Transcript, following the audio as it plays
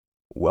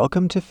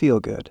Welcome to Feel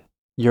Good,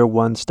 your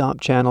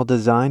one-stop channel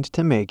designed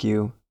to make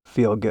you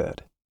feel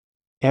good.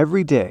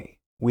 Every day,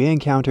 we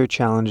encounter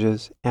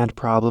challenges and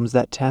problems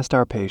that test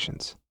our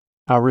patience,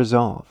 our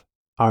resolve,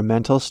 our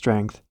mental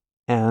strength,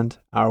 and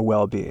our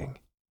well-being.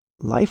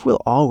 Life will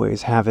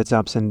always have its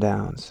ups and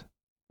downs.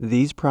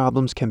 These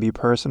problems can be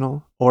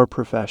personal or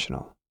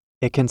professional.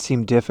 It can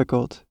seem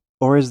difficult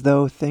or as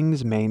though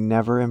things may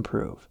never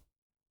improve.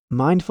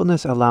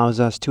 Mindfulness allows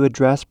us to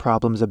address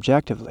problems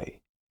objectively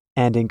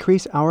and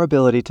increase our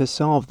ability to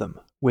solve them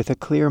with a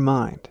clear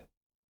mind.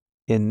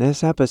 In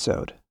this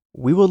episode,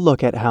 we will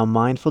look at how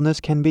mindfulness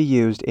can be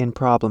used in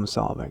problem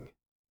solving.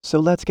 So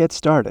let's get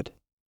started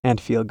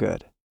and feel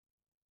good.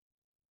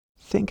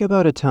 Think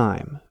about a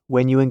time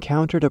when you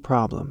encountered a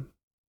problem.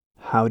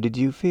 How did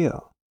you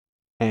feel?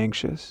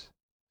 Anxious?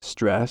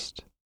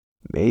 Stressed?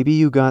 Maybe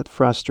you got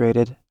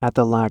frustrated at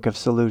the lack of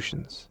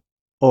solutions,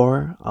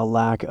 or a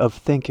lack of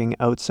thinking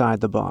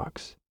outside the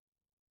box.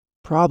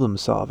 Problem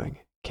solving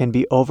can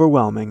be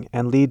overwhelming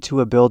and lead to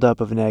a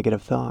buildup of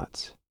negative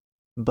thoughts.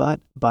 But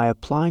by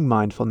applying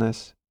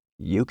mindfulness,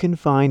 you can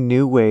find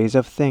new ways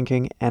of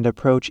thinking and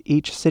approach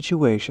each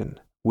situation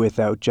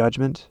without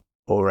judgment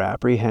or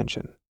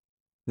apprehension.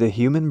 The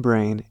human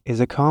brain is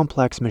a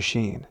complex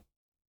machine.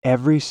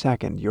 Every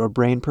second, your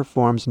brain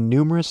performs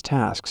numerous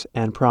tasks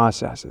and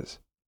processes.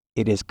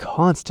 It is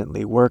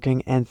constantly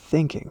working and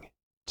thinking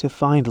to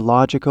find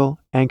logical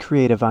and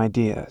creative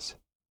ideas.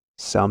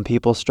 Some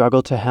people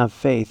struggle to have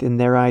faith in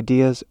their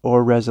ideas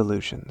or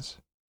resolutions.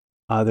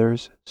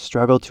 Others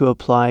struggle to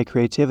apply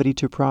creativity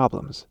to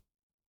problems.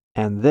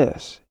 And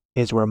this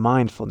is where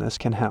mindfulness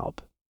can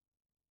help.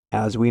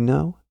 As we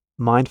know,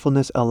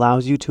 mindfulness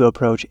allows you to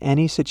approach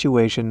any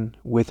situation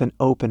with an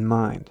open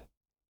mind.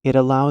 It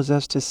allows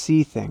us to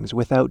see things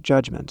without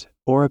judgment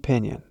or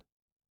opinion.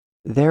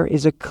 There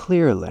is a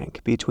clear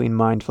link between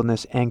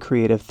mindfulness and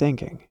creative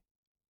thinking.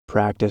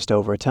 Practiced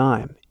over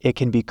time, it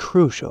can be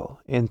crucial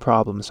in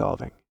problem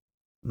solving.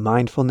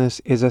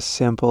 Mindfulness is a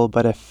simple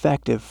but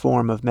effective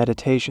form of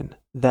meditation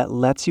that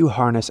lets you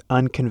harness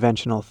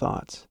unconventional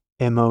thoughts,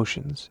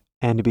 emotions,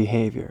 and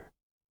behavior.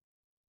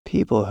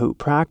 People who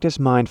practice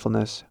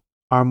mindfulness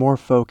are more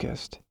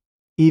focused,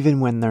 even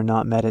when they're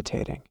not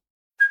meditating.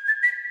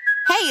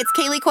 Hey, it's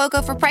Kaylee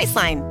Cuoco for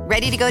Priceline.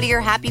 Ready to go to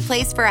your happy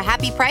place for a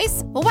happy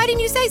price? Well, why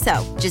didn't you say so?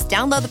 Just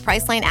download the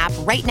Priceline app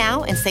right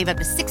now and save up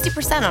to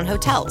 60% on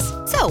hotels.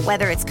 So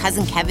whether it's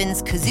Cousin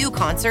Kevin's Kazoo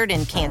Concert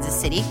in Kansas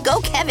City,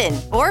 go Kevin,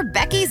 or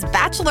Becky's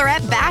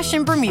Bachelorette Bash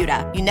in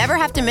Bermuda, you never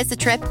have to miss a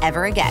trip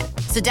ever again.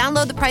 So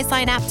download the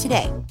Priceline app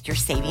today. Your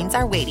savings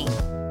are waiting.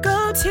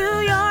 Go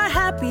to your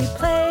happy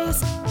place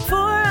for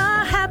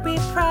a happy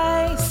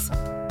price.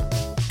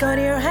 Go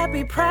to your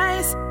happy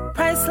price,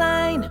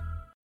 Priceline.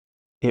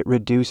 It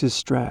reduces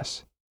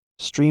stress,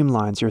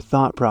 streamlines your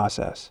thought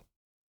process,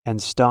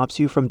 and stops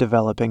you from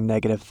developing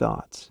negative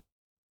thoughts.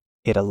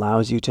 It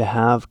allows you to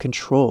have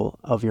control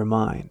of your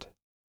mind.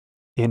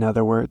 In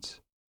other words,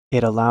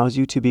 it allows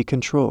you to be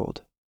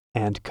controlled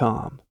and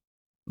calm.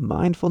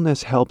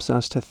 Mindfulness helps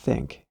us to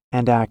think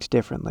and act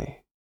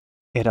differently.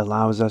 It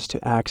allows us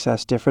to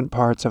access different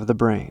parts of the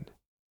brain,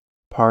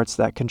 parts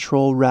that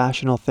control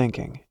rational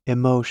thinking,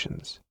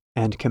 emotions,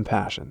 and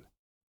compassion.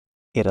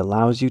 It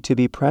allows you to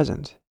be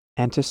present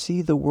and to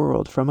see the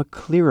world from a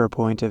clearer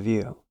point of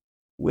view,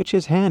 which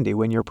is handy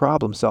when you're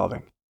problem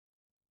solving.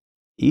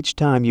 Each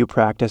time you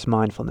practice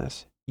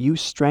mindfulness, you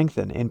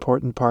strengthen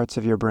important parts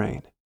of your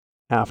brain.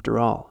 After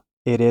all,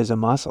 it is a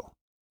muscle.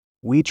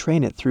 We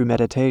train it through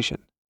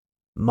meditation.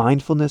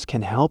 Mindfulness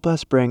can help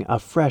us bring a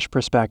fresh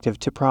perspective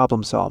to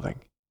problem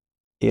solving.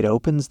 It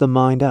opens the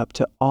mind up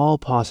to all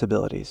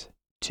possibilities,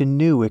 to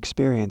new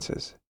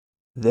experiences.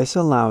 This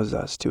allows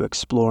us to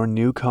explore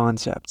new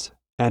concepts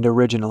and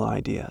original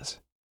ideas.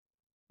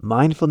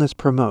 Mindfulness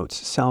promotes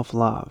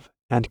self-love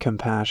and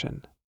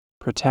compassion,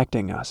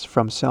 protecting us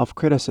from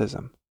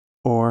self-criticism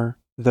or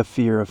the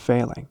fear of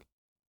failing.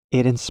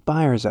 It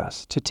inspires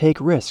us to take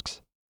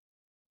risks.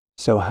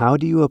 So how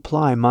do you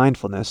apply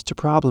mindfulness to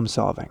problem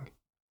solving?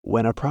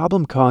 When a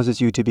problem causes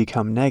you to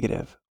become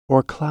negative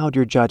or cloud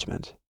your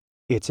judgment,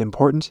 it's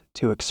important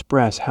to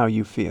express how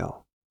you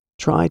feel.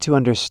 Try to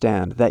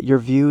understand that your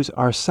views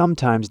are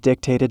sometimes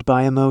dictated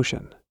by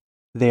emotion.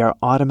 They are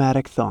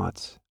automatic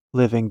thoughts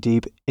living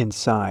deep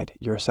inside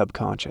your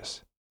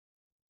subconscious.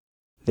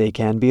 They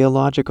can be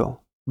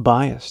illogical,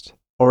 biased,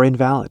 or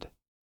invalid.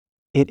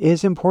 It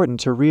is important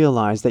to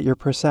realize that your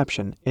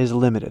perception is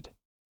limited.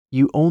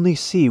 You only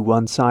see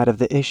one side of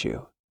the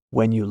issue.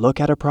 When you look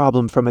at a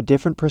problem from a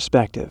different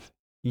perspective,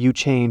 you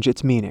change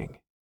its meaning.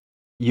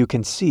 You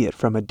can see it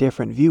from a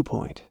different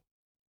viewpoint.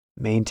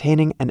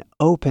 Maintaining an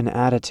open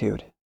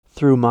attitude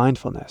through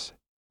mindfulness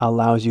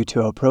allows you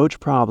to approach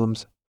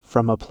problems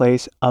from a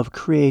place of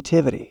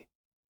creativity.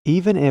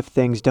 Even if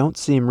things don't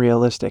seem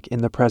realistic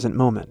in the present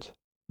moment,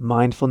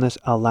 mindfulness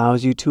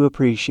allows you to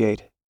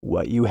appreciate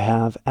what you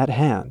have at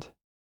hand.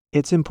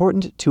 It's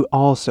important to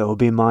also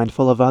be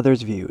mindful of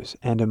others' views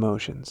and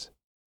emotions.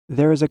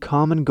 There is a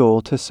common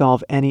goal to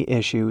solve any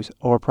issues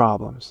or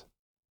problems.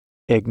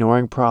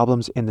 Ignoring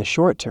problems in the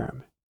short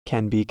term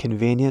can be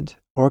convenient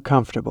or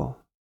comfortable,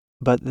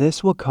 but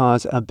this will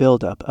cause a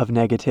buildup of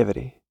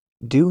negativity.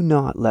 Do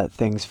not let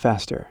things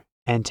fester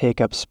and take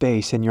up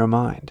space in your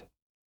mind.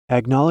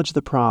 Acknowledge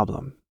the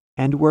problem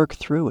and work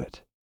through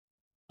it.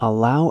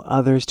 Allow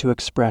others to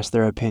express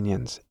their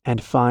opinions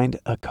and find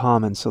a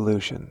common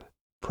solution.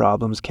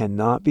 Problems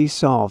cannot be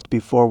solved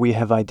before we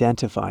have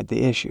identified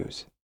the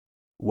issues.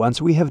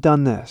 Once we have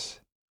done this,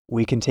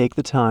 we can take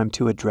the time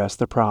to address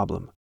the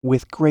problem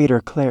with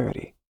greater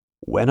clarity.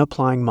 When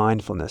applying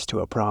mindfulness to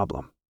a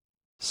problem,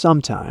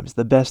 sometimes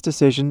the best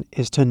decision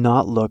is to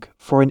not look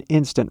for an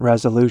instant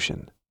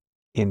resolution.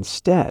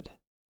 Instead,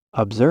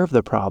 observe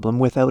the problem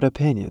without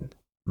opinion.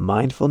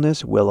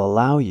 Mindfulness will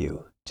allow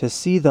you to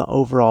see the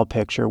overall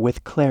picture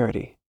with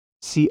clarity,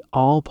 see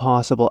all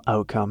possible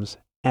outcomes,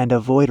 and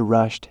avoid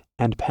rushed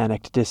and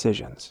panicked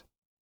decisions.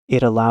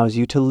 It allows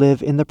you to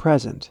live in the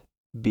present,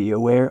 be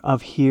aware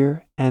of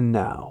here and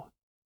now,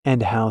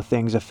 and how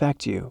things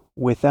affect you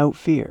without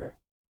fear.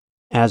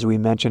 As we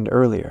mentioned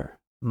earlier,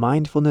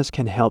 mindfulness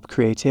can help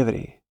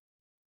creativity.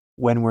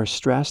 When we're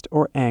stressed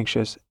or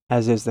anxious,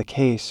 as is the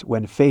case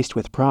when faced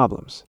with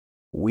problems,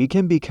 we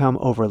can become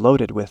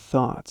overloaded with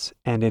thoughts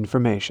and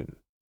information.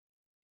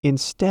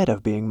 Instead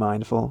of being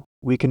mindful,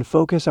 we can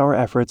focus our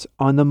efforts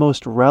on the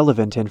most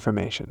relevant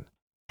information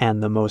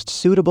and the most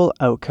suitable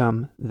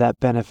outcome that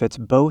benefits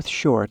both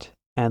short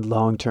and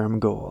long-term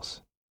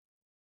goals.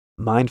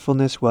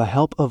 Mindfulness will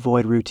help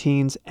avoid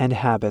routines and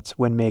habits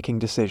when making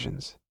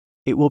decisions.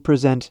 It will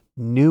present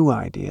new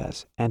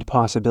ideas and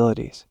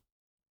possibilities.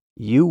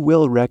 You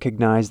will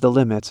recognize the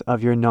limits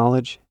of your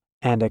knowledge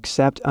and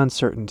accept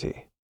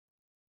uncertainty.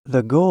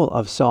 The goal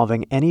of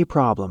solving any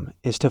problem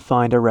is to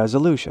find a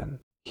resolution.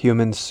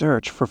 Humans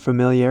search for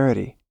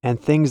familiarity and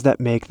things that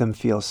make them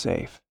feel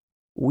safe.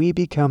 We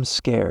become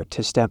scared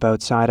to step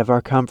outside of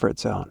our comfort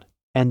zone,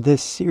 and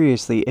this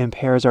seriously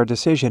impairs our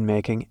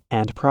decision-making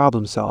and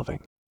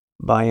problem-solving.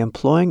 By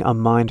employing a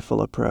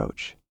mindful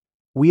approach,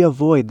 we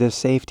avoid this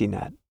safety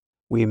net.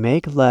 We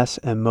make less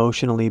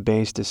emotionally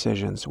based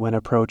decisions when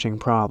approaching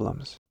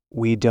problems.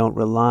 We don't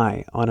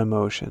rely on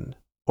emotion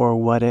or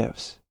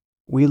what-ifs.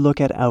 We look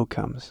at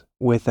outcomes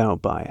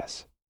without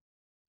bias.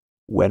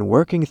 When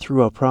working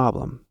through a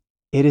problem,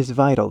 it is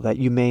vital that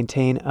you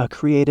maintain a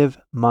creative,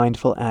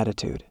 mindful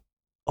attitude.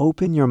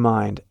 Open your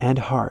mind and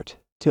heart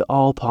to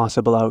all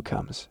possible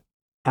outcomes.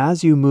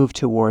 As you move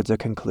towards a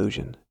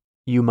conclusion,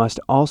 you must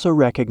also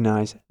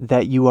recognize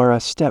that you are a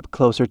step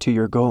closer to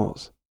your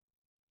goals.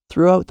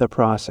 Throughout the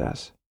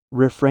process,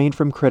 refrain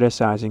from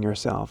criticizing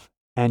yourself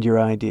and your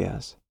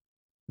ideas.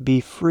 Be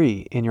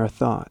free in your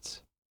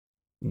thoughts.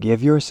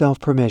 Give yourself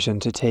permission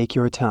to take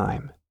your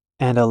time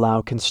and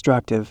allow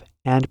constructive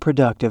and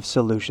productive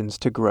solutions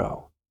to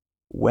grow.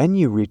 When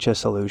you reach a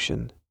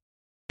solution,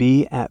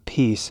 be at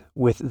peace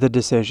with the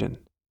decision.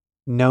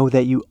 Know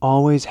that you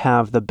always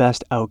have the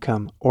best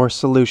outcome or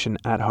solution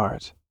at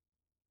heart.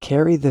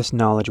 Carry this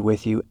knowledge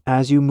with you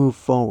as you move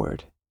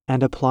forward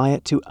and apply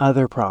it to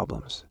other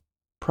problems.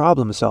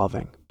 Problem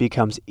solving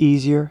becomes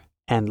easier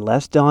and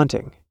less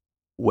daunting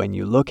when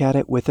you look at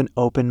it with an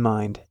open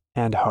mind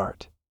and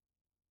heart.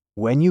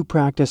 When you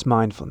practice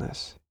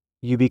mindfulness,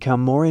 you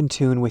become more in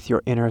tune with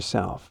your inner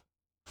self,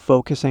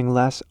 focusing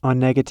less on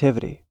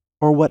negativity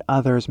or what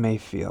others may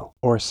feel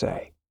or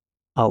say.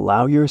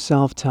 Allow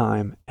yourself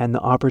time and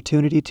the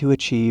opportunity to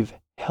achieve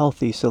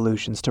healthy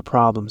solutions to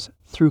problems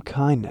through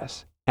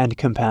kindness and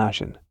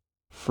compassion,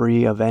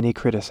 free of any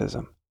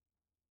criticism.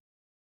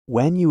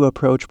 When you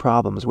approach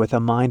problems with a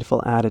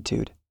mindful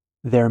attitude,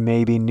 there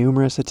may be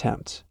numerous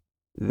attempts.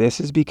 This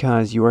is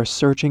because you are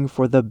searching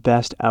for the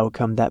best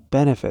outcome that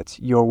benefits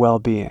your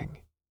well-being.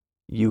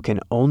 You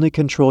can only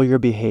control your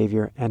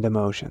behavior and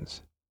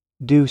emotions.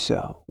 Do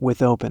so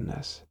with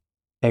openness.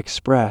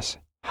 Express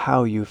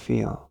how you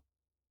feel.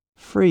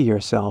 Free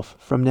yourself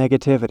from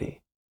negativity.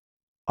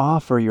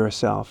 Offer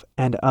yourself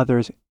and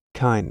others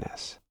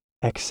kindness,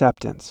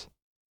 acceptance,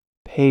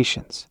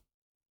 patience,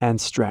 and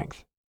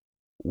strength.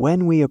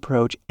 When we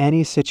approach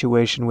any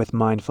situation with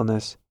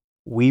mindfulness,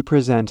 we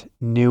present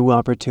new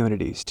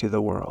opportunities to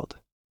the world.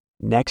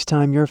 Next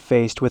time you're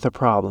faced with a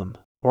problem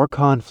or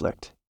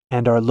conflict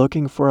and are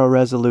looking for a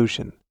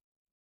resolution,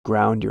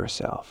 ground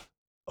yourself,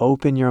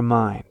 open your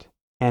mind,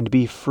 and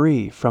be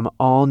free from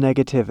all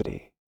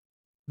negativity.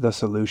 The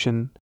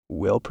solution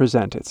will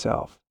present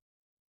itself.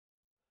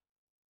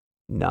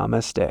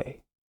 Namaste,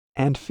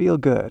 and feel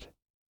good.